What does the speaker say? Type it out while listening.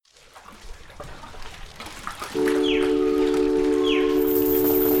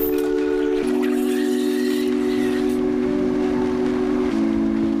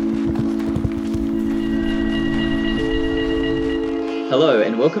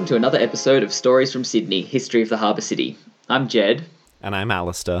welcome to another episode of Stories from Sydney, History of the Harbour City. I'm Jed. And I'm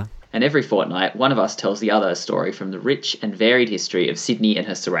Alistair. And every fortnight, one of us tells the other a story from the rich and varied history of Sydney and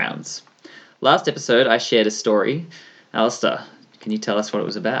her surrounds. Last episode, I shared a story. Alistair, can you tell us what it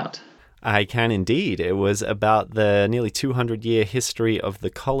was about? I can indeed. It was about the nearly 200-year history of the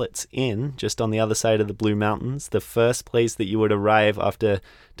Colletts Inn, just on the other side of the Blue Mountains, the first place that you would arrive after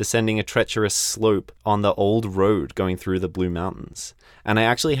descending a treacherous slope on the old road going through the Blue Mountains. And I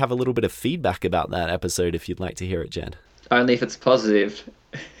actually have a little bit of feedback about that episode if you'd like to hear it, Jed. Only if it's positive.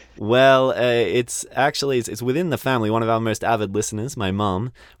 Well, it's within the family. One of our most avid listeners, my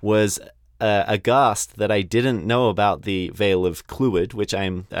mum, was aghast that I didn't know about the Vale of Clwyd, which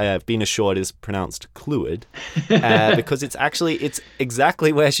I've been assured is pronounced Clwyd, because it's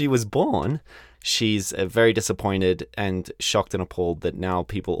exactly where she was born. She's very disappointed and shocked and appalled that now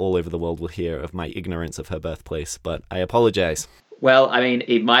people all over the world will hear of my ignorance of her birthplace, but I apologize. Well, I mean,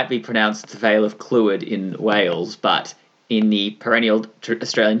 it might be pronounced the Vale of Clwyd in Wales, but in the perennial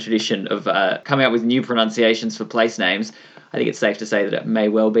Australian tradition of coming up with new pronunciations for place names, I think it's safe to say that it may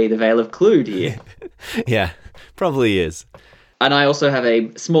well be the Vale of Clwyd here. Yeah, probably is. And I also have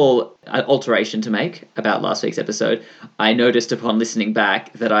a small alteration to make about last week's episode. I noticed upon listening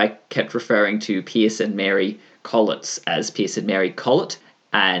back that I kept referring to Pierce and Mary Colletts as Pierce and Mary Collett,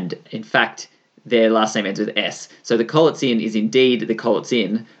 and in fact, their last name ends with S. So the Colletts Inn is indeed the Colletts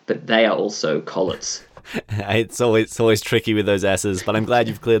Inn, but they are also Colletts. It's always tricky with those S's, but I'm glad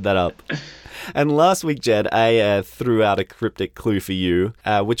you've cleared that up. And last week, Jed, I threw out a cryptic clue for you,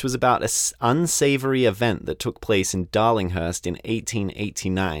 which was about an unsavory event that took place in Darlinghurst in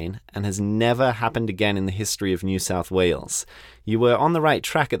 1889 and has never happened again in the history of New South Wales. You were on the right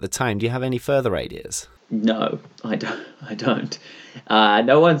track at the time. Do you have any further ideas? No, I don't.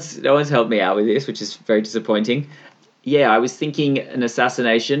 No one's helped me out with this, which is very disappointing. Yeah, I was thinking an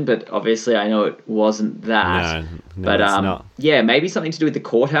assassination, but obviously I know it wasn't that. No, but it's not. Yeah, maybe something to do with the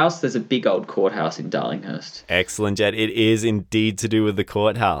courthouse. There's a big old courthouse in Darlinghurst. Excellent, Jed. It is indeed to do with the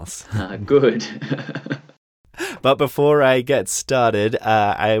courthouse. Good. But before I get started,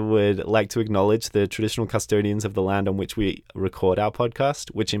 I would like to acknowledge the traditional custodians of the land on which we record our podcast,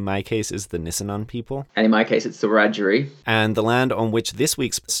 which in my case is the Nisenan people. And in my case, it's the Wiradjuri. And the land on which this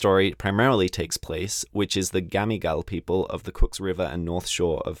week's story primarily takes place, which is the Gamigal people of the Cooks River and North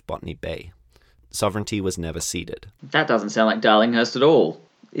Shore of Botany Bay. Sovereignty was never ceded. That doesn't sound like Darlinghurst at all.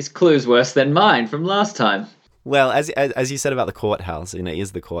 This clue's worse than mine from last time. Well, as you said about the courthouse, it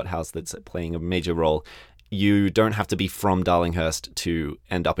is the courthouse that's playing a major role. You don't have to be from Darlinghurst to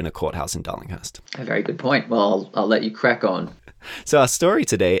end up in a courthouse in Darlinghurst. A very good point. Well, I'll let you crack on. So our story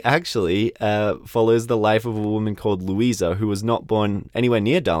today actually follows the life of a woman called Louisa, who was not born anywhere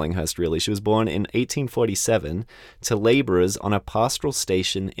near Darlinghurst, really. She was born in 1847 to labourers on a pastoral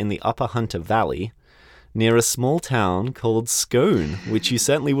station in the Upper Hunter Valley near a small town called Scone, which you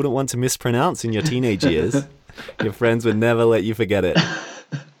certainly wouldn't want to mispronounce in your teenage years. Your friends would never let you forget it.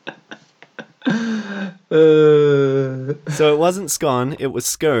 So it wasn't Scone, it was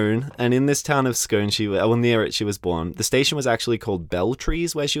Scone, and in this town of Scone, near it, she was born. The station was actually called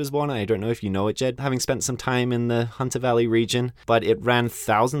Belltrees, where she was born. I don't know if you know it, Jed, having spent some time in the Hunter Valley region, but it ran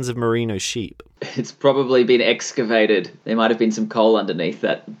thousands of merino sheep. It's probably been excavated. There might have been some coal underneath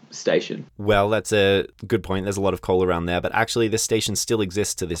that station. Well, that's a good point. There's a lot of coal around there, but actually this station still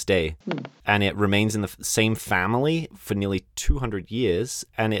exists to this day. And it remains in the same family for nearly 200 years,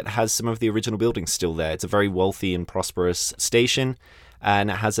 and it has some of the original buildings still there. It's a very wealthy and prosperous station, and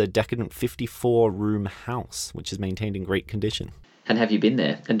it has a decadent 54-room house, which is maintained in great condition. And have you been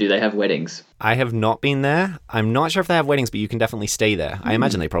there? And do they have weddings? I have not been there. I'm not sure if they have weddings, but you can definitely stay there. I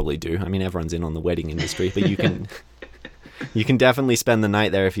imagine they probably do. I mean, everyone's in on the wedding industry, but you can definitely spend the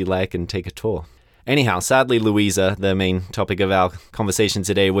night there if you like and take a tour. Anyhow, sadly, Louisa, the main topic of our conversation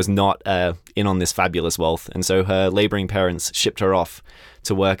today, was not in on this fabulous wealth, and so her labouring parents shipped her off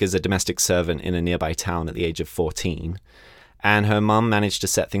to work as a domestic servant in a nearby town at the age of 14. And her mum managed to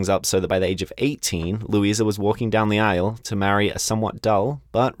set things up so that by the age of 18, Louisa was walking down the aisle to marry a somewhat dull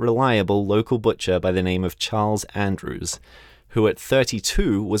but reliable local butcher by the name of Charles Andrews, who at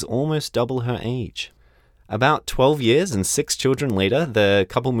 32 was almost double her age. About 12 years and 6 children later, the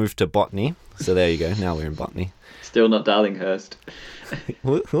couple moved to Botany. So there you go, now we're in Botany. Still not Darlinghurst.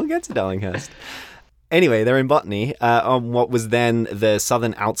 We'll get to Darlinghurst. Anyway, they're in Botany, on what was then the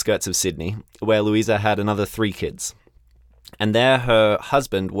southern outskirts of Sydney, where Louisa had another 3 kids. And there her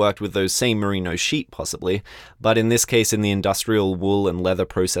husband worked with those same merino sheep, possibly, but in this case in the industrial wool and leather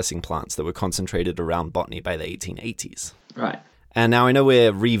processing plants that were concentrated around Botany by the 1880s. Right. And now I know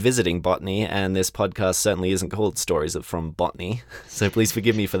we're revisiting botany, and this podcast certainly isn't called Stories from Botany, so please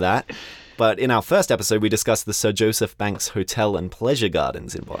forgive me for that. But in our first episode, we discussed the Sir Joseph Banks Hotel and Pleasure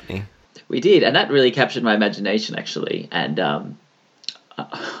Gardens in Botany. We did, and that really captured my imagination, actually. And I'm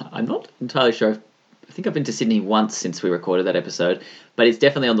not entirely sure. I think I've been to Sydney once since we recorded that episode, but it's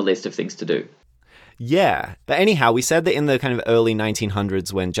definitely on the list of things to do. Yeah, but anyhow, we said that in the kind of early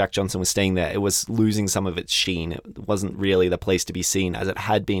 1900s when Jack Johnson was staying there, it was losing some of its sheen. It wasn't really the place to be seen as it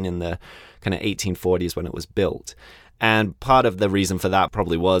had been in the kind of 1840s when it was built. And part of the reason for that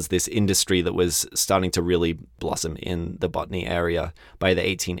probably was this industry that was starting to really blossom in the Botany area by the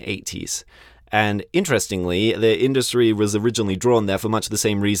 1880s. And interestingly, the industry was originally drawn there for much the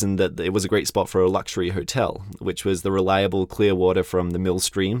same reason that it was a great spot for a luxury hotel, which was the reliable clear water from the mill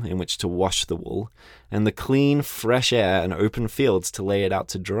stream in which to wash the wool, and the clean, fresh air and open fields to lay it out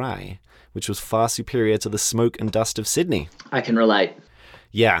to dry, which was far superior to the smoke and dust of Sydney. I can relate.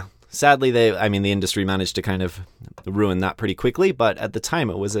 Yeah. Sadly, the industry managed to kind of ruin that pretty quickly, but at the time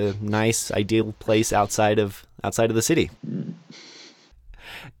it was a nice, ideal place outside of the city.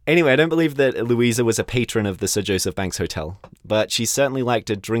 Anyway, I don't believe that Louisa was a patron of the Sir Joseph Banks Hotel, but she certainly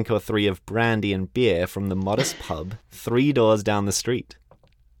liked a drink or three of brandy and beer from the modest pub 3 doors down the street.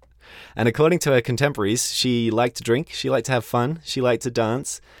 And according to her contemporaries, she liked to drink, she liked to have fun, she liked to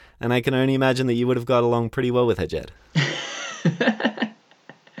dance, and I can only imagine that you would have got along pretty well with her, Jed.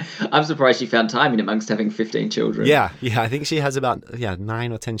 I'm surprised she found time in amongst having 15 children. Yeah, I think she has about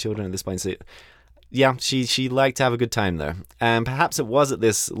 9 or 10 children at this point, so... Yeah, she liked to have a good time there. And perhaps it was at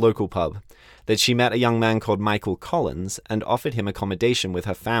this local pub that she met a young man called Michael Collins and offered him accommodation with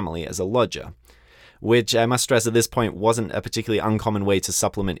her family as a lodger, which I must stress at this point wasn't a particularly uncommon way to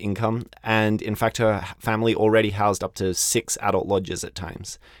supplement income. And in fact, her family already housed up to 6 adult lodgers at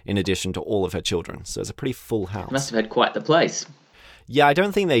times, in addition to all of her children. So it's a pretty full house. Must have had quite the place. Yeah, I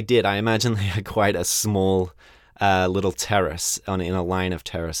don't think they did. I imagine they had quite a small... little terrace in a line of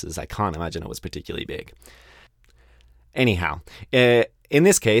terraces. I can't imagine it was particularly big. Anyhow, in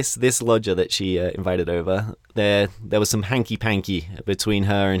this case, this lodger that she invited over, there was some hanky-panky between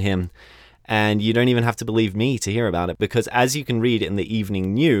her and him, and you don't even have to believe me to hear about it, because as you can read in the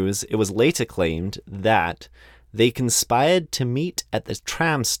Evening News, it was later claimed that they conspired to meet at the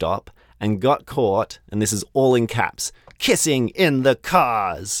tram stop and got caught, and this is all in caps, kissing in the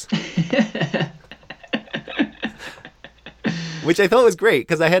cars. Which I thought was great,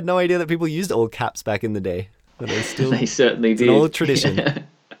 because I had no idea that people used all caps back in the day. But they certainly did. It's an old tradition. Yeah.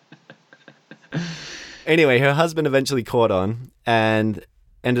 Anyway, her husband eventually caught on and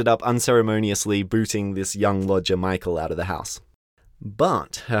ended up unceremoniously booting this young lodger Michael out of the house.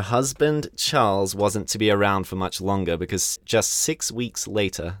 But her husband, Charles, wasn't to be around for much longer because just 6 weeks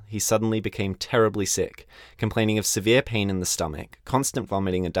later, he suddenly became terribly sick, complaining of severe pain in the stomach, constant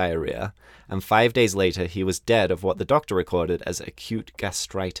vomiting and diarrhea, and 5 days later, he was dead of what the doctor recorded as acute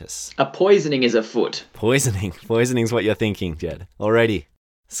gastritis. A poisoning is afoot. Poisoning's what you're thinking, Jed. Already.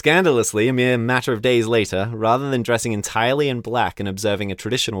 Scandalously, a mere matter of days later, rather than dressing entirely in black and observing a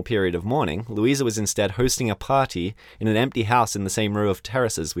traditional period of mourning, Louisa was instead hosting a party in an empty house in the same row of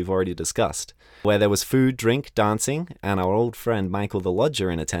terraces we've already discussed, where there was food, drink, dancing, and our old friend Michael the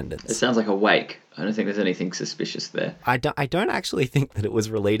lodger in attendance. It sounds like a wake. I don't think there's anything suspicious there. I don't actually think that it was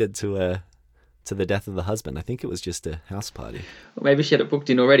related to the death of the husband. I think it was just a house party. Well, maybe she had it booked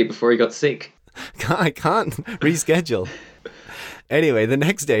in already before he got sick. I can't reschedule. Anyway, the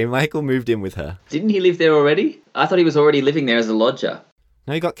next day, Michael moved in with her. Didn't he live there already? I thought he was already living there as a lodger.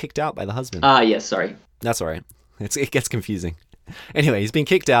 No, he got kicked out by the husband. Ah, yes, sorry. That's all right. It gets confusing. Anyway, he's been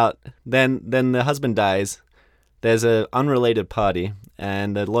kicked out. Then the husband dies. There's an unrelated party,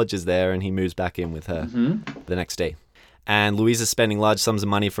 and the lodger's there, and he moves back in with her the next day. And Louisa's spending large sums of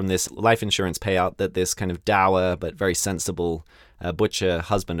money from this life insurance payout that this kind of dour but very sensible butcher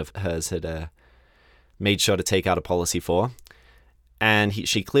husband of hers had made sure to take out a policy for. And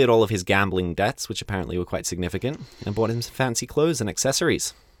she cleared all of his gambling debts, which apparently were quite significant, and bought him some fancy clothes and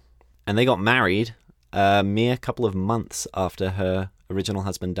accessories. And they got married a mere couple of months after her original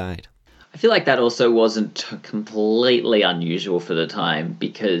husband died. I feel like that also wasn't completely unusual for the time,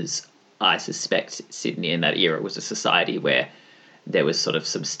 because I suspect Sydney in that era was a society where there was sort of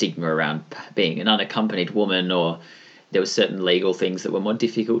some stigma around being an unaccompanied woman, or there were certain legal things that were more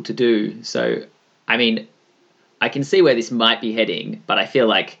difficult to do. So, I mean, I can see where this might be heading, but I feel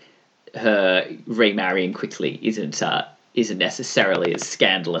like her remarrying quickly isn't necessarily as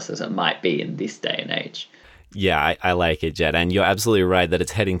scandalous as it might be in this day and age. Yeah, I like it, Jed. And you're absolutely right that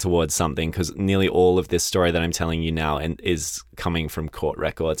it's heading towards something, because nearly all of this story that I'm telling you now is coming from court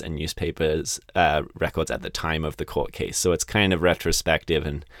records and newspapers records at the time of the court case. So it's kind of retrospective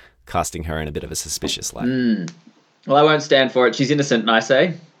and casting her in a bit of a suspicious light. Well, I won't stand for it. She's innocent, I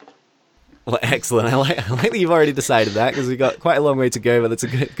say. Well, excellent. I like that you've already decided that, because we've got quite a long way to go, but that's a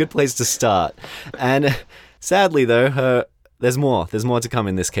good place to start. And sadly, though, there's more. There's more to come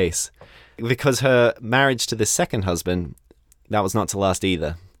in this case. Because her marriage to the second husband, that was not to last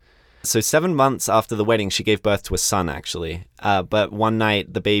either. So 7 months after the wedding, she gave birth to a son, actually. But one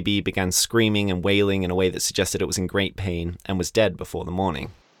night, the baby began screaming and wailing in a way that suggested it was in great pain and was dead before the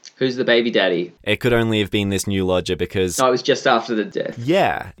morning. Who's the baby daddy? It could only have been this new lodger, because... Oh, it was just after the death.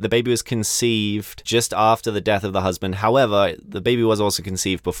 Yeah, the baby was conceived just after the death of the husband. However, the baby was also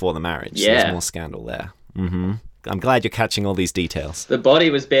conceived before the marriage. Yeah. So there's more scandal there. Mm-hmm. I'm glad you're catching all these details. The body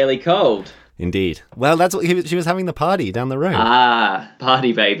was barely cold. Indeed. Well, that's what she was having the party down the road. Ah,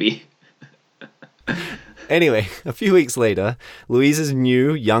 party baby. Anyway, a few weeks later, Louisa's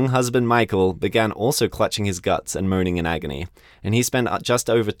new young husband Michael began also clutching his guts and moaning in agony, and he spent just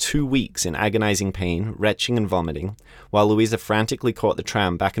over 2 weeks in agonizing pain, retching and vomiting, while Louisa frantically caught the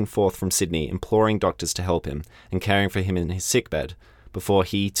tram back and forth from Sydney, imploring doctors to help him and caring for him in his sickbed, before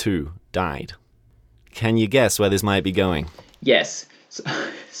he too died. Can you guess where this might be going? Yes.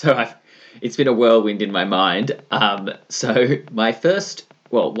 It's been a whirlwind in my mind. So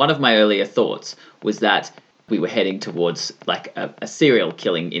one of my earlier thoughts was that we were heading towards like a serial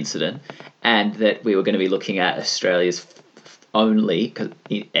killing incident, and that we were going to be looking at Australia's only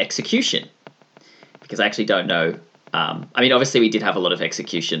execution. Because I actually don't know. Obviously we did have a lot of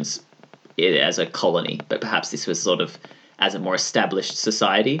executions as a colony, but perhaps this was sort of as a more established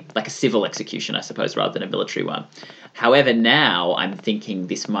society, like a civil execution, I suppose, rather than a military one. However, now I'm thinking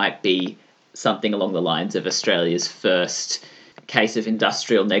this might be something along the lines of Australia's first case of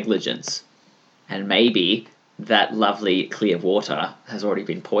industrial negligence. And maybe that lovely clear water has already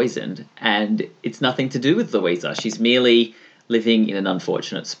been poisoned, and it's nothing to do with Louisa. She's merely living in an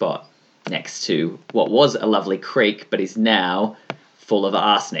unfortunate spot next to what was a lovely creek, but is now full of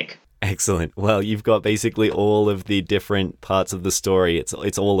arsenic. Excellent. Well, you've got basically all of the different parts of the story.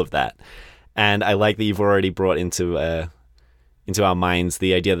 It's all of that. And I like that you've already brought into our minds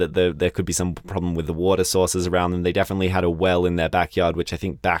the idea that there could be some problem with the water sources around them. They definitely had a well in their backyard, which I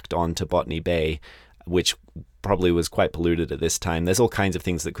think backed onto Botany Bay, which probably was quite polluted at this time. There's all kinds of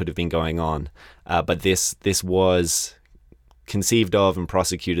things that could have been going on. But this was conceived of and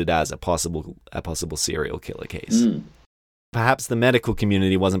prosecuted as a possible serial killer case. Perhaps the medical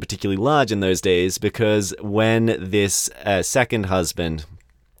community wasn't particularly large in those days, because when this second husband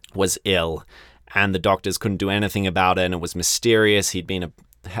was ill and the doctors couldn't do anything about it and it was mysterious, he'd been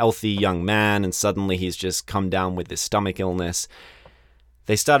a healthy young man and suddenly he's just come down with this stomach illness,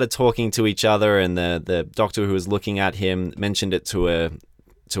 they started talking to each other, and the doctor who was looking at him mentioned it to a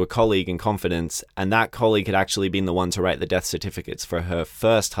colleague in confidence, and that colleague had actually been the one to write the death certificates for her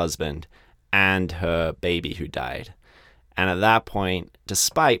first husband and her baby who died. And at that point,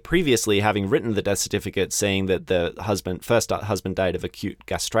 despite previously having written the death certificate saying that the first husband died of acute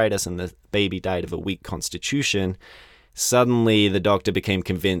gastritis and the baby died of a weak constitution, suddenly the doctor became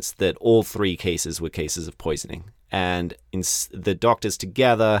convinced that all 3 cases were cases of poisoning. And the doctors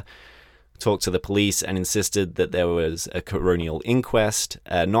together talked to the police and insisted that there was a coronial inquest,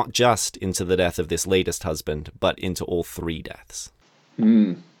 not just into the death of this latest husband, but into all 3 deaths.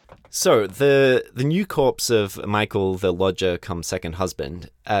 So the new corpse of Michael, the lodger come second husband,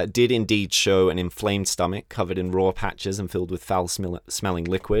 did indeed show an inflamed stomach covered in raw patches and filled with foul-smelling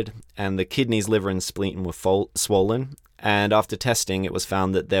liquid, and the kidneys, liver, and spleen were swollen, and after testing it was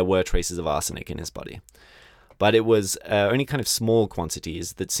found that there were traces of arsenic in his body. But it was only kind of small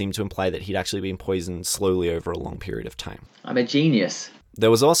quantities that seemed to imply that he'd actually been poisoned slowly over a long period of time. I'm a genius.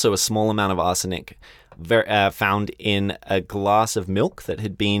 There was also a small amount of arsenic found in a glass of milk that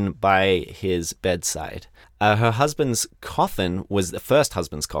had been by his bedside. Her husband's coffin the first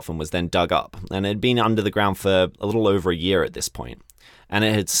husband's coffin was then dug up, and it had been under the ground for a little over a year at this point. And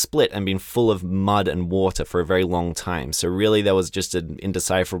it had split and been full of mud and water for a very long time. So really there was just an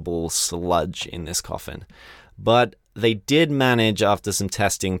indecipherable sludge in this coffin. But they did manage, after some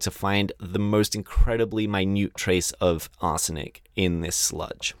testing, to find the most incredibly minute trace of arsenic in this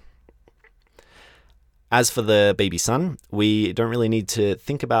sludge. As for the baby son, we don't really need to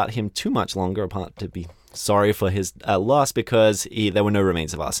think about him too much longer, apart to be sorry for his loss, because there were no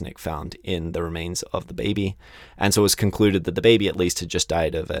remains of arsenic found in the remains of the baby. And so it was concluded that the baby at least had just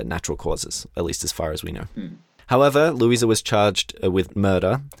died of natural causes, at least as far as we know. However, Louisa was charged with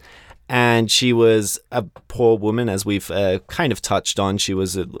murder, And she was a poor woman, as we've kind of touched on. She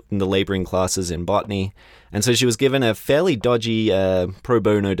was in the laboring classes in botany. And so she was given a fairly dodgy pro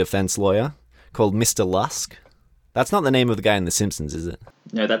bono defense lawyer called Mr. Lusk. That's not the name of the guy in The Simpsons, is it?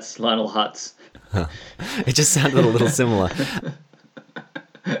 No, that's Lionel Hutz. Huh. It just sounded a little similar.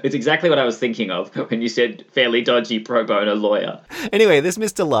 It's exactly what I was thinking of when you said fairly dodgy pro bono lawyer. Anyway, this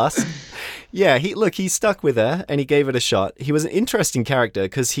Mr. Lusk, yeah, he stuck with her and he gave it a shot. He was an interesting character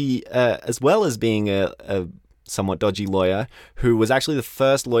because he, as well as being a somewhat dodgy lawyer, who was actually the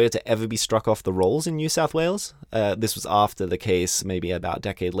first lawyer to ever be struck off the rolls in New South Wales. This was after the case, maybe about a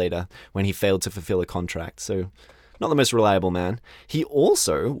decade later, when he failed to fulfill a contract. So not the most reliable man. He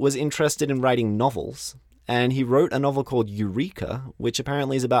also was interested in writing novels. And he wrote a novel called Eureka, which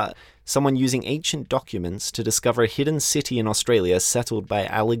apparently is about someone using ancient documents to discover a hidden city in Australia settled by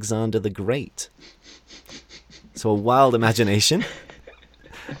Alexander the Great. So a wild imagination.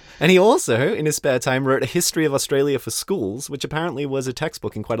 And he also, in his spare time, wrote a history of Australia for schools, which apparently was a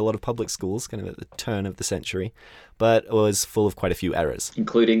textbook in quite a lot of public schools, kind of at the turn of the century, but was full of quite a few errors.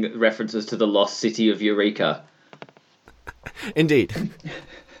 Including references to the lost city of Eureka. Indeed.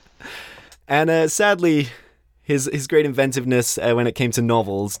 And sadly, his great inventiveness when it came to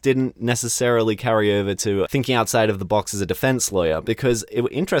novels didn't necessarily carry over to thinking outside of the box as a defense lawyer, because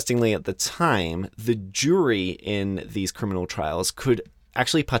interestingly at the time, the jury in these criminal trials could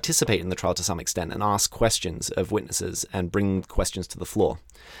actually participate in the trial to some extent and ask questions of witnesses and bring questions to the floor.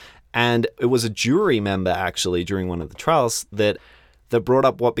 And it was a jury member actually during one of the trials that brought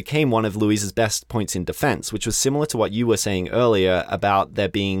up what became one of Louise's best points in defense, which was similar to what you were saying earlier about there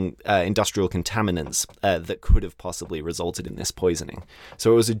being industrial contaminants that could have possibly resulted in this poisoning.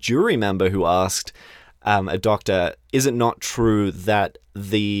 So it was a jury member who asked a doctor, is it not true that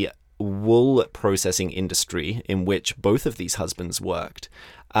the wool processing industry in which both of these husbands worked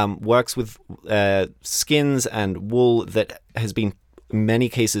works with skins and wool that has been many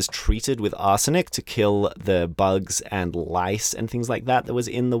cases treated with arsenic to kill the bugs and lice and things like that was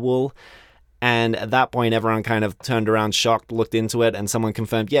in the wool? And at that point, everyone kind of turned around shocked, looked into it, and someone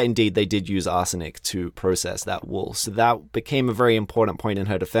confirmed, yeah, indeed, they did use arsenic to process that wool. So that became a very important point in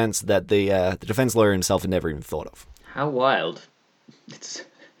her defense that the defense lawyer himself had never even thought of. How wild. It's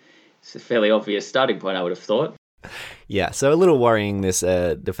a fairly obvious starting point, I would have thought. Yeah, so a little worrying, this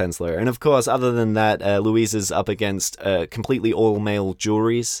defense lawyer. And of course, other than that, Louise is up against completely all-male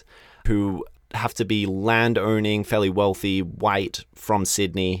juries who have to be land-owning, fairly wealthy, white, from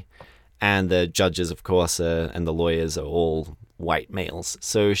Sydney. And the judges, of course, and the lawyers are all white males.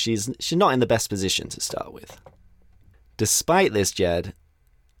 So she's not in the best position to start with. Despite this, Jed,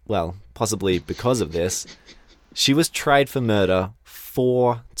 well, possibly because of this, she was tried for murder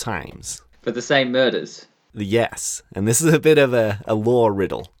 4 times. For the same murders? Yes, and this is a bit of a law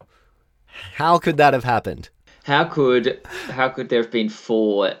riddle. How could that have happened? How could there have been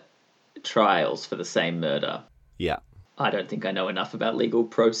 4 trials for the same murder? Yeah. I don't think I know enough about legal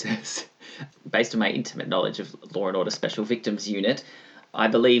process. Based on my intimate knowledge of Law and Order Special Victims Unit, I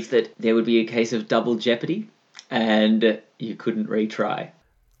believe that there would be a case of double jeopardy and you couldn't retry.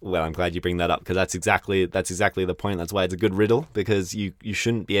 Well, I'm glad you bring that up, because that's exactly the point. That's why it's a good riddle, because you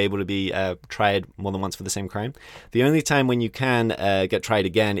shouldn't be able to be tried more than once for the same crime. The only time when you can get tried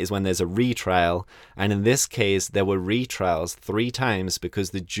again is when there's a retrial, and in this case, there were retrials 3 times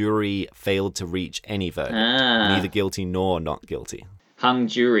because the jury failed to reach any verdict, neither guilty nor not guilty. Hung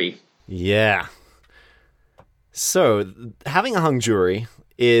jury. Yeah. So, having a hung jury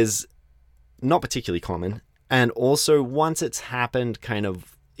is not particularly common, and also once it's happened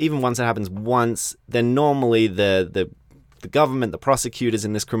even once it happens once, then normally the government, the prosecutors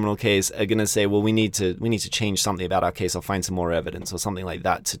in this criminal case are going to say, well, we need to change something about our case or find some more evidence or something like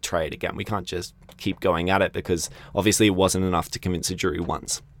that to try it again. We can't just keep going at it because obviously it wasn't enough to convince a jury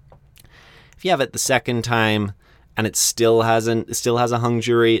once. If you have it the second time and it still has a hung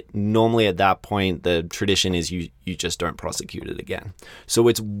jury, normally at that point the tradition is you just don't prosecute it again. So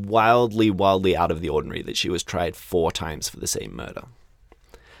it's wildly out of the ordinary that she was tried 4 times for the same murder.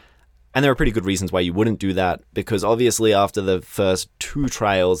 And there are pretty good reasons why you wouldn't do that, because obviously after the first 2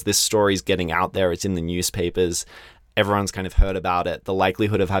 trials, this story's getting out there, it's in the newspapers, everyone's kind of heard about it. The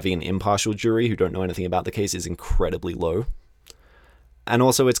likelihood of having an impartial jury who don't know anything about the case is incredibly low. And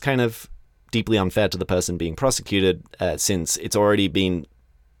also it's kind of deeply unfair to the person being prosecuted, since it's already been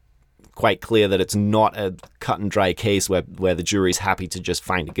quite clear that it's not a cut and dry case where the jury's happy to just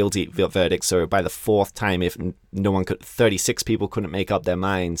find a guilty verdict. So by the 4th time, if 36 people couldn't make up their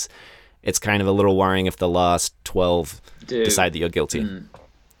minds, it's kind of a little worrying if the last 12 decide that you're guilty.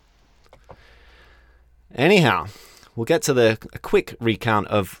 Anyhow, we'll get to a quick recount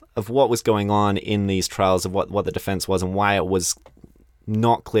of what was going on in these trials, of what the defense was and why it was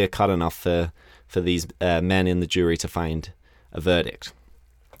not clear-cut enough for these men in the jury to find a verdict.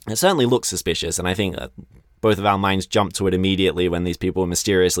 It certainly looks suspicious, and I think both of our minds jumped to it immediately when these people were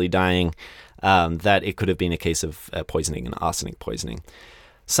mysteriously dying, that it could have been a case of poisoning and arsenic poisoning.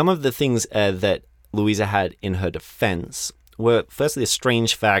 Some of the things that Louisa had in her defense were firstly a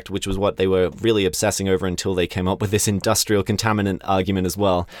strange fact, which was what they were really obsessing over until they came up with this industrial contaminant argument as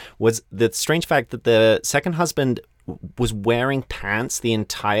well, was the strange fact that the second husband was wearing pants the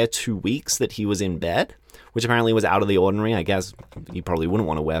entire 2 weeks that he was in bed, which apparently was out of the ordinary. I guess you probably wouldn't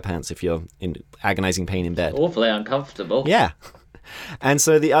want to wear pants if you're in agonizing pain in bed. Awfully uncomfortable. Yeah. And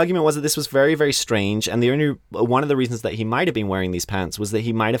so the argument was that this was very, very strange, and one of the reasons that he might have been wearing these pants was that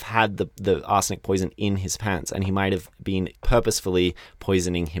he might have had the arsenic poison in his pants, and he might have been purposefully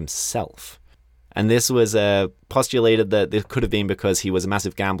poisoning himself. And this was postulated that it could have been because he was a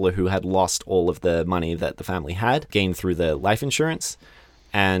massive gambler who had lost all of the money that the family had gained through the life insurance,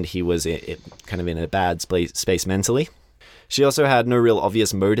 and he was kind of in a bad space mentally. She also had no real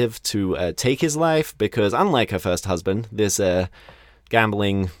obvious motive to take his life because, unlike her first husband, this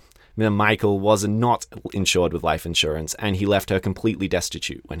gambling Michael was not insured with life insurance, and he left her completely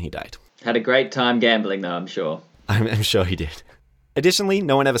destitute when he died. Had a great time gambling, though, I'm sure. I'm sure he did. Additionally,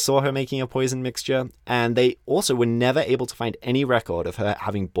 no one ever saw her making a poison mixture, and they also were never able to find any record of her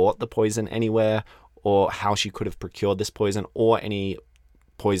having bought the poison anywhere, or how she could have procured this poison, or any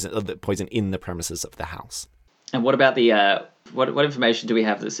poison in the premises of the house. And what about the what information do we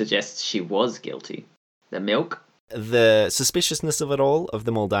have that suggests she was guilty? The milk? The suspiciousness of it all, of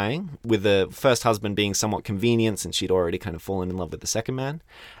them all dying, with the first husband being somewhat convenient since she'd already kind of fallen in love with the second man.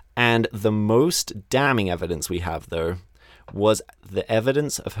 And the most damning evidence we have, though, was the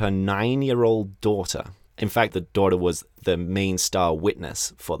evidence of her 9-year-old daughter. In fact, the daughter was the main star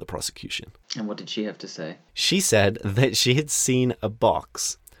witness for the prosecution. And what did she have to say? She said that she had seen a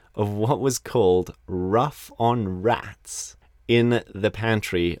box of what was called Rough on Rats in the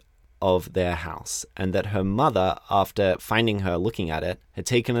pantry of their house, and that her mother, after finding her looking at it, had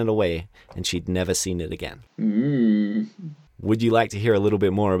taken it away and she'd never seen it again. Would you like to hear a little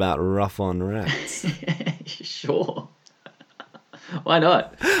bit more about Rough on Rats? Sure. Why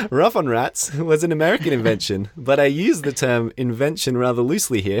not? Rough on Rats was an American invention, but I use the term invention rather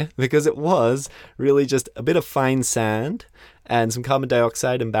loosely here because it was really just a bit of fine sand and some carbon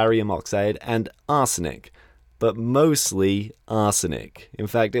dioxide and barium oxide and arsenic, but mostly arsenic. In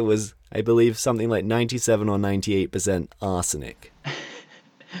fact, it was, I believe, something like 97 or 98% arsenic.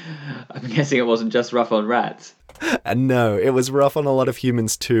 I'm guessing it wasn't just rough on rats. And no, it was rough on a lot of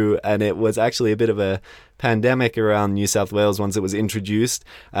humans too, and it was actually a bit of a pandemic around New South Wales once it was introduced.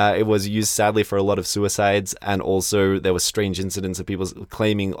 It was used sadly for a lot of suicides, and also there were strange incidents of people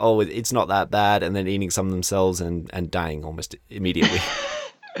claiming, oh, it's not that bad, and then eating some themselves and dying almost immediately.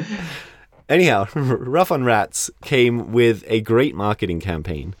 Anyhow, Rough on Rats came with a great marketing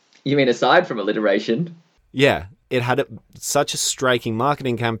campaign. You mean aside from alliteration? Yeah. It had such a striking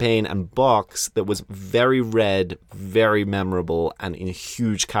marketing campaign and box that was very red, very memorable, and in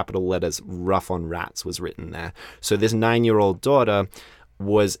huge capital letters, Rough on Rats was written there. So this 9-year-old daughter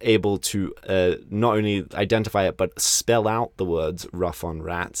was able to not only identify it, but spell out the words Rough on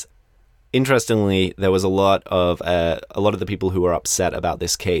Rats. Interestingly, there was a lot of the people who were upset about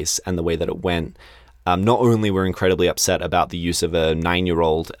this case and the way that it went. Not only were incredibly upset about the use of a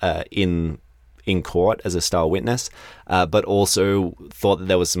 9-year-old in court as a star witness, but also thought that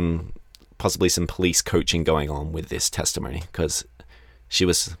there was possibly some police coaching going on with this testimony, because she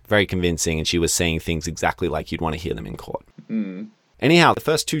was very convincing and she was saying things exactly like you'd want to hear them in court. Anyhow, the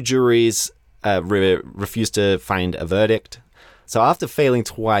first 2 juries refused to find a verdict. So after failing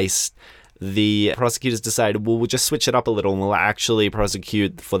twice, the prosecutors decided, well, we'll just switch it up a little and we'll actually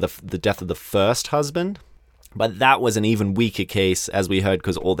prosecute for the death of the first husband. But that was an even weaker case, as we heard,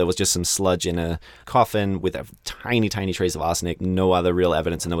 because there was just some sludge in a coffin with a tiny, tiny trace of arsenic, no other real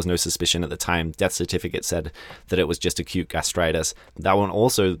evidence, and there was no suspicion at the time. Death certificate said that it was just acute gastritis. That one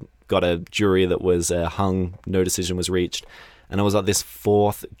also got a jury that was hung, no decision was reached. And it was this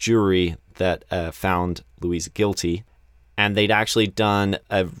 4th jury that found Louisa guilty. And they'd actually done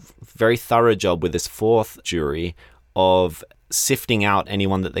a very thorough job with this 4th jury of sifting out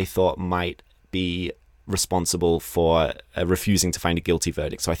anyone that they thought might be responsible for refusing to find a guilty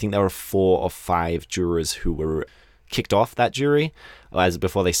verdict. So I think there were 4 or 5 jurors who were kicked off that jury as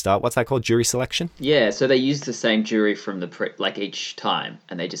before they start. What's that called? Jury selection? Yeah, so they used the same jury from each time,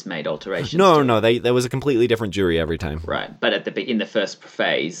 and they just made alterations. No, there was a completely different jury every time. Right, but in the first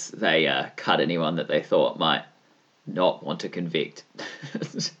phase, they cut anyone that they thought might not want to convict.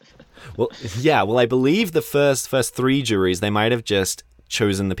 Well, yeah, well, I believe the first three juries, they might have just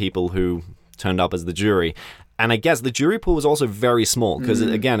chosen the people who turned up as the jury. And I guess the jury pool was also very small because,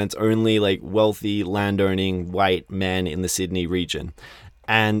 again, it's only like wealthy, landowning white men in the Sydney region.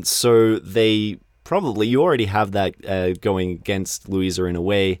 And so they probably, you already have that going against Louisa in a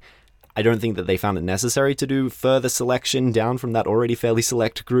way. I don't think that they found it necessary to do further selection down from that already fairly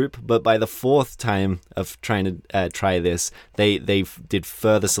select group. But by the fourth time of trying to try this, they did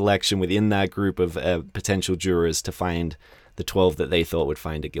further selection within that group of potential jurors to find the 12 that they thought would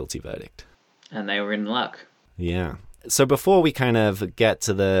find a guilty verdict. And they were in luck. Yeah. So before we kind of get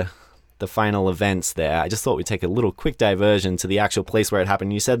to the final events there, I just thought we'd take a little quick diversion to the actual place where it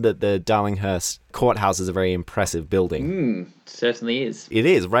happened. You said that the Darlinghurst Courthouse is a very impressive building. Certainly is. It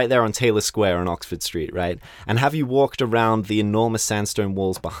is, right there on Taylor Square on Oxford Street, right? And have you walked around the enormous sandstone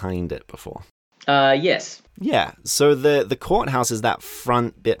walls behind it before? Yes. Yeah, so the courthouse is that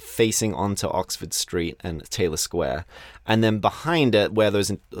front bit facing onto Oxford Street and Taylor Square. And then behind it, where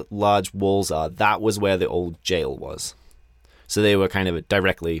those large walls are, that was where the old jail was. So they were kind of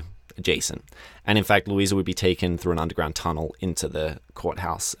directly adjacent. And in fact, Louisa would be taken through an underground tunnel into the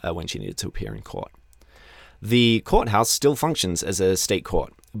courthouse when she needed to appear in court. The courthouse still functions as a state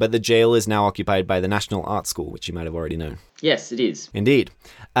court, but the jail is now occupied by the National Art School, which you might have already known. Yes, it is. Indeed.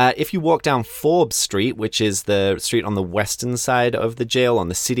 If you walk down Forbes Street, which is the street on the western side of the jail, on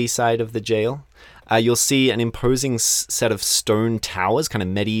the city side of the jail, you'll see an imposing set of stone towers, kind of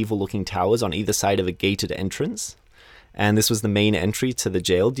medieval-looking towers on either side of a gated entrance. And this was the main entry to the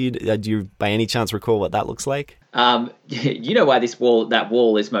jail. Do you by any chance recall what that looks like? You know why that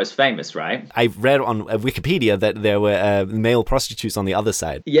wall is most famous, right? I read on Wikipedia that there were male prostitutes on the other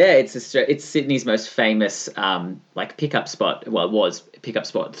side. Yeah, it's Sydney's most famous pickup spot. Well, it was a pickup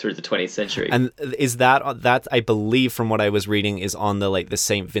spot through the 20th century. And is that I believe from what I was reading is on the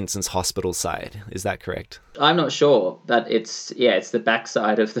St. Vincent's Hospital side. Is that correct? I'm not sure, but it's the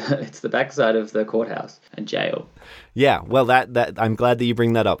backside of the courthouse and jail. Yeah, well, that I'm glad that you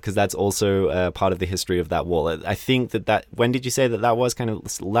bring that up because that's also part of the history of that wall. I think that when did you say that was kind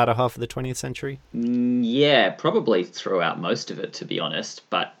of latter half of the 20th century? Yeah, probably throughout most of it, to be honest,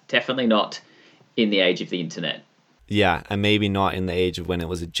 but definitely not in the age of the internet. Yeah, and maybe not in the age of when it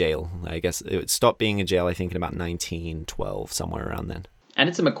was a jail. I guess it stopped being a jail, I think, in about 1912, somewhere around then. And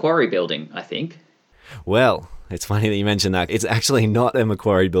it's a Macquarie building, I think. Well, it's funny that you mentioned that. It's actually not a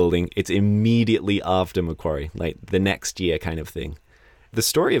Macquarie building. It's immediately after Macquarie, like the next year kind of thing. The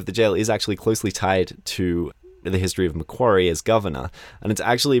story of the jail is actually closely tied to the history of Macquarie as governor. And it's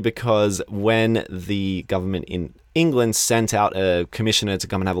actually because when the government in England sent out a commissioner to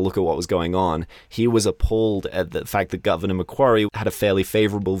come and have a look at what was going on, he was appalled at the fact that Governor Macquarie had a fairly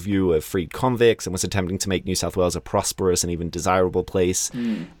favourable view of freed convicts and was attempting to make New South Wales a prosperous and even desirable place.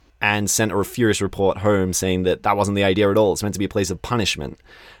 And sent a furious report home saying that wasn't the idea at all. It's meant to be a place of punishment.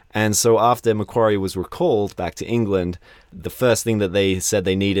 And so after Macquarie was recalled back to England, the first thing that they said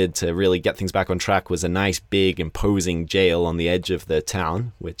they needed to really get things back on track was a nice, big, imposing jail on the edge of the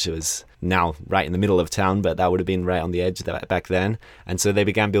town, which was now right in the middle of town, but that would have been right on the edge back then. And so they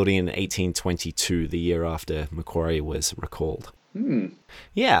began building in 1822, the year after Macquarie was recalled.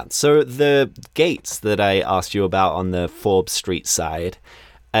 Yeah, so the gates that I asked you about on the Forbes Street side,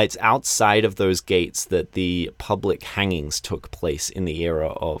 it's outside of those gates that the public hangings took place in the era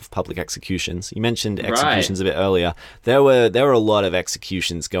of public executions. You mentioned executions a bit earlier. There were a lot of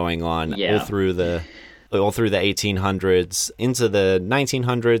executions going on all through the 1800s into the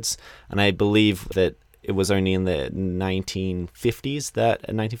 1900s, and I believe that it was only in the 1950s that,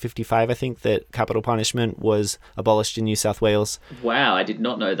 1955, I think, that capital punishment was abolished in New South Wales. Wow, I did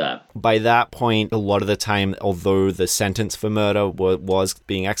not know that. By that point, a lot of the time, although the sentence for murder was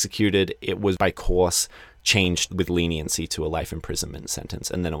being executed, it was by course changed with leniency to a life imprisonment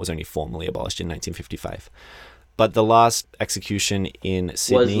sentence, and then it was only formally abolished in 1955. But the last execution in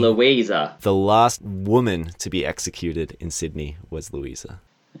Sydney was Louisa. The last woman to be executed in Sydney was Louisa.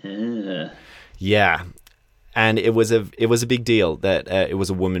 Yeah, and it was a big deal that it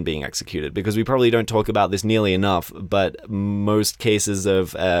was a woman being executed, because we probably don't talk about this nearly enough, but most cases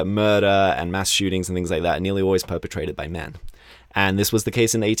of murder and mass shootings and things like that are nearly always perpetrated by men. And this was the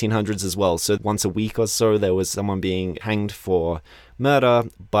case in the 1800s as well. So once a week or so, there was someone being hanged for murder,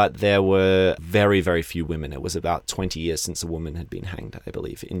 but there were very, very few women. It was about 20 years since a woman had been hanged, I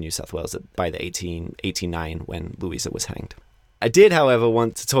believe, in New South Wales by the 1889 when Louisa was hanged. I did, however,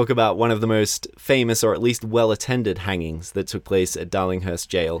 want to talk about one of the most famous, or at least well-attended, hangings that took place at Darlinghurst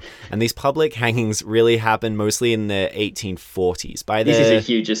Jail. And these public hangings really happened mostly in the 1840s. This is a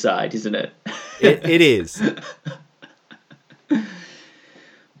huge aside, isn't it? It is.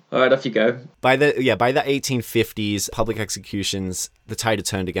 All right, off you go. By the 1850s, public executions, the tide had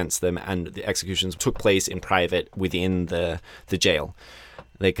turned against them, and the executions took place in private within the jail.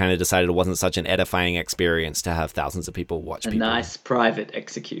 They kind of decided it wasn't such an edifying experience to have thousands of people watch people. A nice private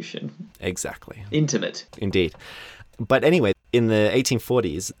execution. Exactly. Intimate. Indeed. But anyway, in the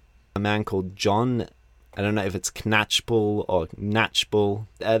 1840s, a man called John, I don't know if it's Knatchbull or Natchbull.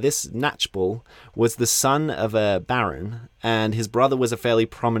 This Natchbull was the son of a baron, and his brother was a fairly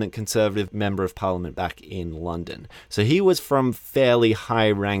prominent Conservative member of Parliament back in London. So he was from fairly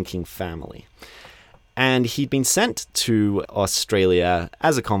high-ranking family. And he'd been sent to Australia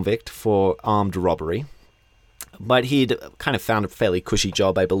as a convict for armed robbery. But he'd kind of found a fairly cushy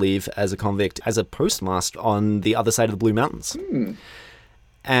job, I believe, as a convict, as a postmaster on the other side of the Blue Mountains.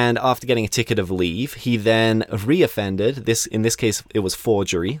 And after getting a ticket of leave, he then reoffended. In this case, it was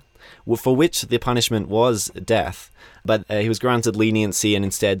forgery, for which the punishment was death. But he was granted leniency and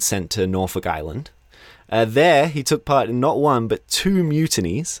instead sent to Norfolk Island. There, he took part in not one, but 2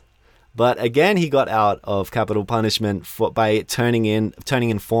 mutinies. But again, he got out of capital punishment by turning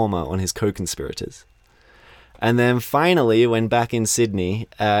informer on his co-conspirators. And then finally, when back in Sydney,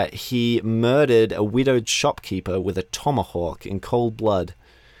 he murdered a widowed shopkeeper with a tomahawk in cold blood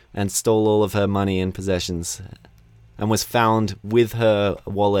and stole all of her money and possessions, and was found with her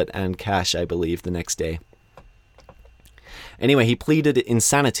wallet and cash, I believe, the next day. Anyway, he pleaded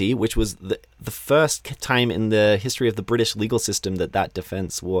insanity, which was the first time in the history of the British legal system that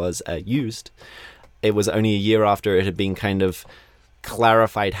defense was used. It was only a year after it had been kind of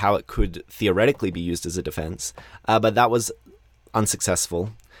clarified how it could theoretically be used as a defense, but that was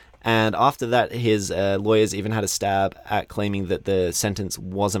unsuccessful. And after that, his lawyers even had a stab at claiming that the sentence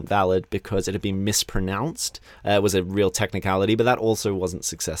wasn't valid because it had been mispronounced. It was a real technicality, but that also wasn't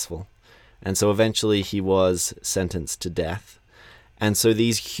successful. And so eventually he was sentenced to death. And so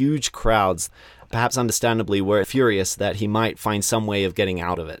these huge crowds, perhaps understandably, were furious that he might find some way of getting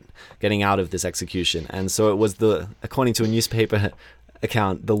out of this execution. And so it was according to a newspaper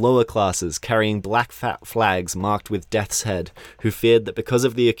account, the lower classes carrying black flags marked with death's head, who feared that because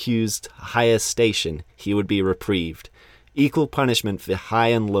of the accused's higher station, he would be reprieved. Equal punishment for high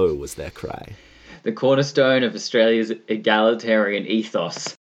and low was their cry. The cornerstone of Australia's egalitarian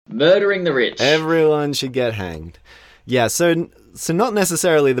ethos. Murdering the rich. Everyone should get hanged. Yeah, so not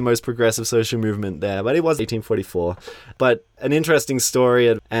necessarily the most progressive social movement there, but it was 1844. But an interesting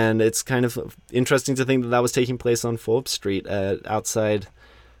story, and it's kind of interesting to think that was taking place on Forbes Street, outside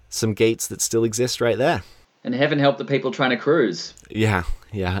some gates that still exist right there. And heaven help the people trying to cruise. Yeah.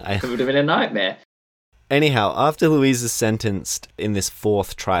 It would have been a nightmare. Anyhow, after Louise is sentenced in this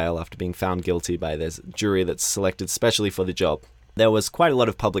 4th trial, after being found guilty by this jury that's selected specially for the job, there was quite a lot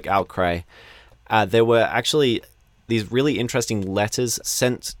of public outcry. There were actually these really interesting letters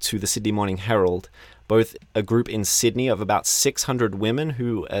sent to the Sydney Morning Herald, both a group in Sydney of about 600 women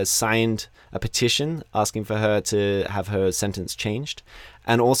who signed a petition asking for her to have her sentence changed,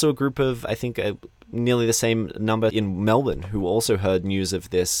 and also a group of, I think, nearly the same number in Melbourne who also heard news of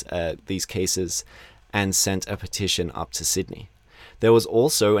these cases and sent a petition up to Sydney. There was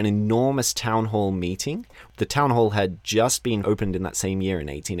also an enormous town hall meeting. The town hall had just been opened in that same year in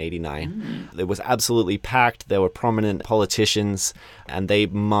 1889. It was absolutely packed. There were prominent politicians, and they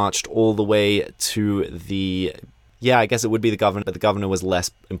marched all the way to I guess it would be the governor, but the governor was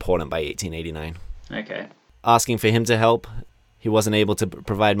less important by 1889. Okay. Asking for him to help. He wasn't able to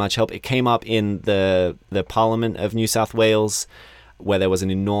provide much help. It came up in the Parliament of New South Wales, where there was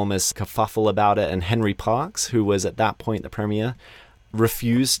an enormous kerfuffle about it, and Henry Parkes, who was at that point the Premier,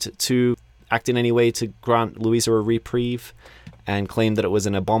 refused to act in any way to grant Louisa a reprieve and claimed that it was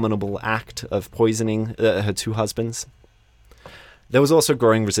an abominable act of poisoning her 2 husbands. There was also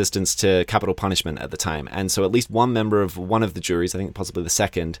growing resistance to capital punishment at the time, and so at least one member of one of the juries, I think possibly the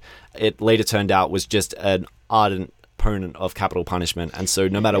second, it later turned out was just an ardent opponent of capital punishment, and so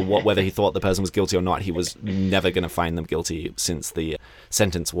no matter whether he thought the person was guilty or not, he was never going to find them guilty since the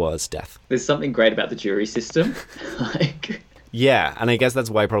sentence was death. There's something great about the jury system. Yeah, and I guess that's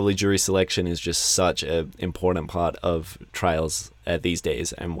why probably jury selection is just such an important part of trials these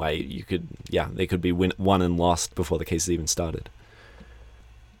days, and why they could be won and lost before the cases even started.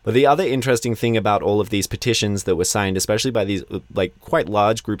 But the other interesting thing about all of these petitions that were signed, especially by these quite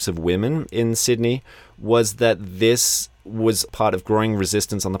large groups of women in Sydney, was that this was part of growing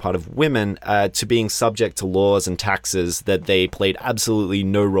resistance on the part of women to being subject to laws and taxes that they played absolutely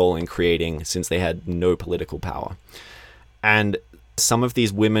no role in creating, since they had no political power. And some of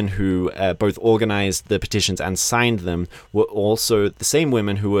these women who both organized the petitions and signed them were also the same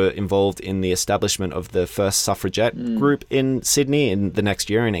women who were involved in the establishment of the first suffragette group in Sydney in the next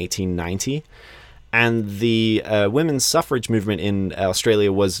year in 1890. And the women's suffrage movement in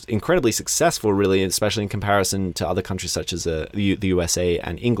Australia was incredibly successful, really, especially in comparison to other countries such as the USA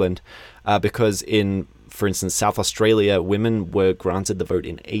and England, because in, for instance, South Australia, women were granted the vote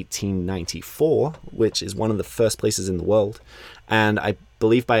in 1894, which is one of the first places in the world. And I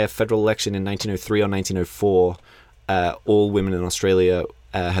believe by a federal election in 1903 or 1904, all women in Australia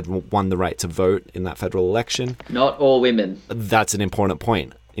had won the right to vote in that federal election. Not all women. That's an important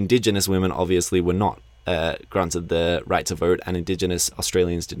point. Indigenous women obviously were not granted the right to vote, and Indigenous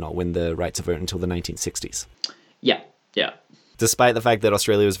Australians did not win the right to vote until the 1960s. Yeah. Despite the fact that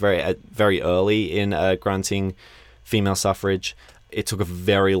Australia was very early in granting female suffrage, it took a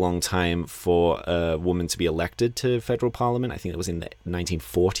very long time for a woman to be elected to federal parliament. I think it was in the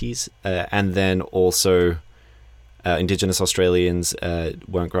 1940s. And then also Indigenous Australians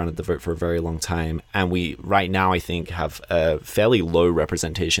weren't granted the vote for a very long time. And we, right now, I think, have a fairly low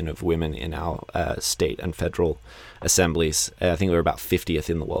representation of women in our state and federal assemblies. I think we're about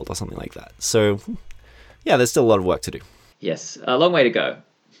 50th in the world or something like that. So, yeah, there's still a lot of work to do. Yes, a long way to go.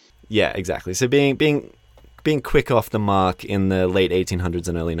 Yeah, exactly. So being quick off the mark in the late 1800s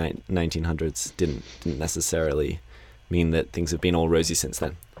and early 1900s didn't necessarily mean that things have been all rosy since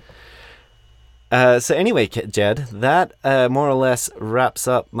then. So anyway, Jed, that more or less wraps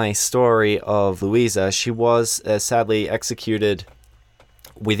up my story of Louisa. She was sadly executed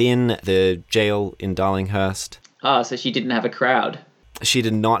within the jail in Darlinghurst. Ah, so she didn't have a crowd. She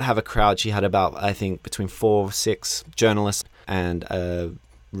did not have a crowd. She had about, I think, between 4 or 6 journalists and a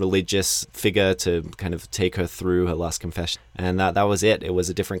religious figure to kind of take her through her last confession. And that was it. It was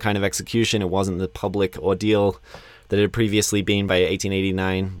a different kind of execution. It wasn't the public ordeal that it had previously been by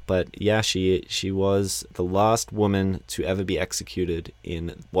 1889. But yeah, she was the last woman to ever be executed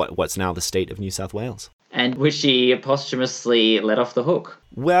in what's now the state of New South Wales. And was she posthumously let off the hook?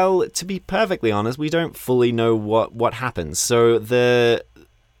 Well, to be perfectly honest, we don't fully know what happened. So the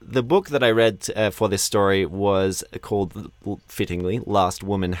book that I read for this story was called, fittingly, Last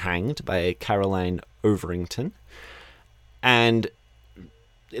Woman Hanged by Caroline Overington. And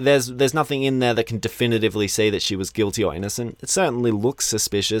there's nothing in there that can definitively say that she was guilty or innocent. It certainly looks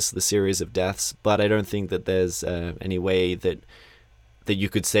suspicious, the series of deaths, but I don't think that there's any way that you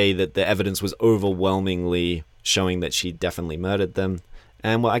could say that the evidence was overwhelmingly showing that she definitely murdered them.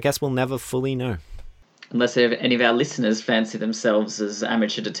 And well, I guess we'll never fully know. Unless any of our listeners fancy themselves as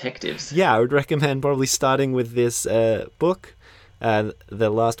amateur detectives. Yeah, I would recommend probably starting with this book, The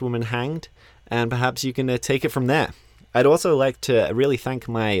Last Woman Hanged, and perhaps you can take it from there. I'd also like to really thank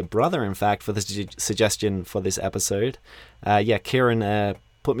my brother, in fact, for the suggestion for this episode. Kieran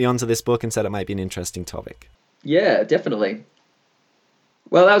put me onto this book and said it might be an interesting topic. Yeah, definitely.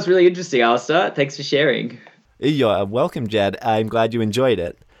 Well, that was really interesting, Alistair. Thanks for sharing. You're welcome, Jed. I'm glad you enjoyed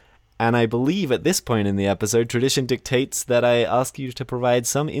it. And I believe at this point in the episode, tradition dictates that I ask you to provide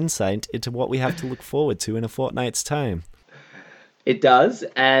some insight into what we have to look forward to in a fortnight's time. It does,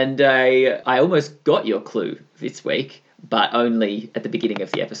 and I almost got your clue this week, but only at the beginning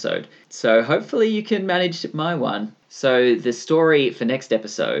of the episode. So hopefully you can manage my one. So the story for next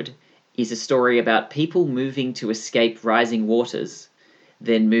episode is a story about people moving to escape rising waters,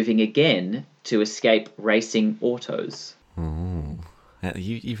 then moving again to escape racing autos. Oh,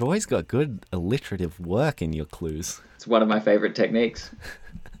 you've always got good alliterative work in your clues. It's one of my favorite techniques.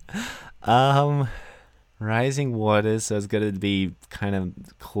 Rising waters, so it's got to be kind of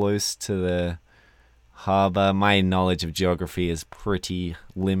close to the harbor. My knowledge of geography is pretty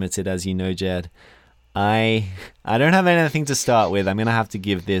limited, as you know, Jed. I don't have anything to start with. I'm gonna have to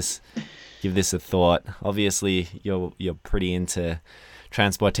give this a thought. Obviously, you're pretty into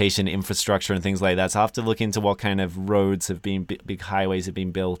transportation infrastructure and things like that, so I have to look into what kind of roads have been, big highways have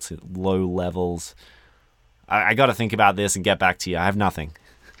been built at low levels. I got to think about this and get back to you. I have nothing.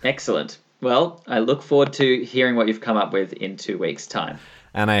 Excellent. Well, I look forward to hearing what you've come up with in 2 weeks' time.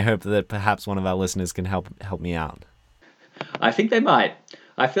 And I hope that perhaps one of our listeners can help me out. I think they might.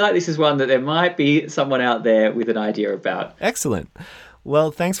 I feel like this is one that there might be someone out there with an idea about. Excellent.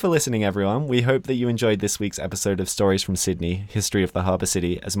 Well, thanks for listening, everyone. We hope that you enjoyed this week's episode of Stories from Sydney, History of the Harbour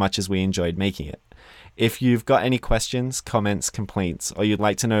City, as much as we enjoyed making it. If you've got any questions, comments, complaints, or you'd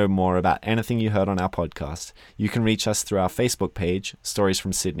like to know more about anything you heard on our podcast, you can reach us through our Facebook page, Stories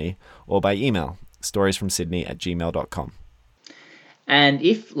from Sydney, or by email, storiesfromsydney@gmail.com. And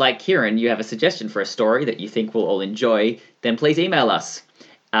if, like Kieran, you have a suggestion for a story that you think we'll all enjoy, then please email us.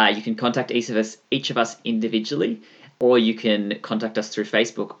 You can contact each of us individually or you can contact us through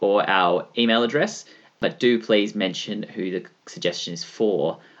Facebook or our email address. But do please mention who the suggestion is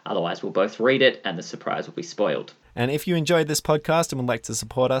for. Otherwise, we'll both read it and the surprise will be spoiled. And if you enjoyed this podcast and would like to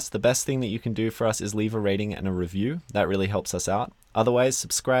support us, the best thing that you can do for us is leave a rating and a review. That really helps us out. Otherwise,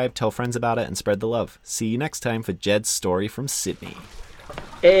 subscribe, tell friends about it, and spread the love. See you next time for Jed's story from Sydney.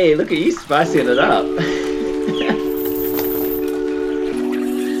 Hey, look at you spicing it up.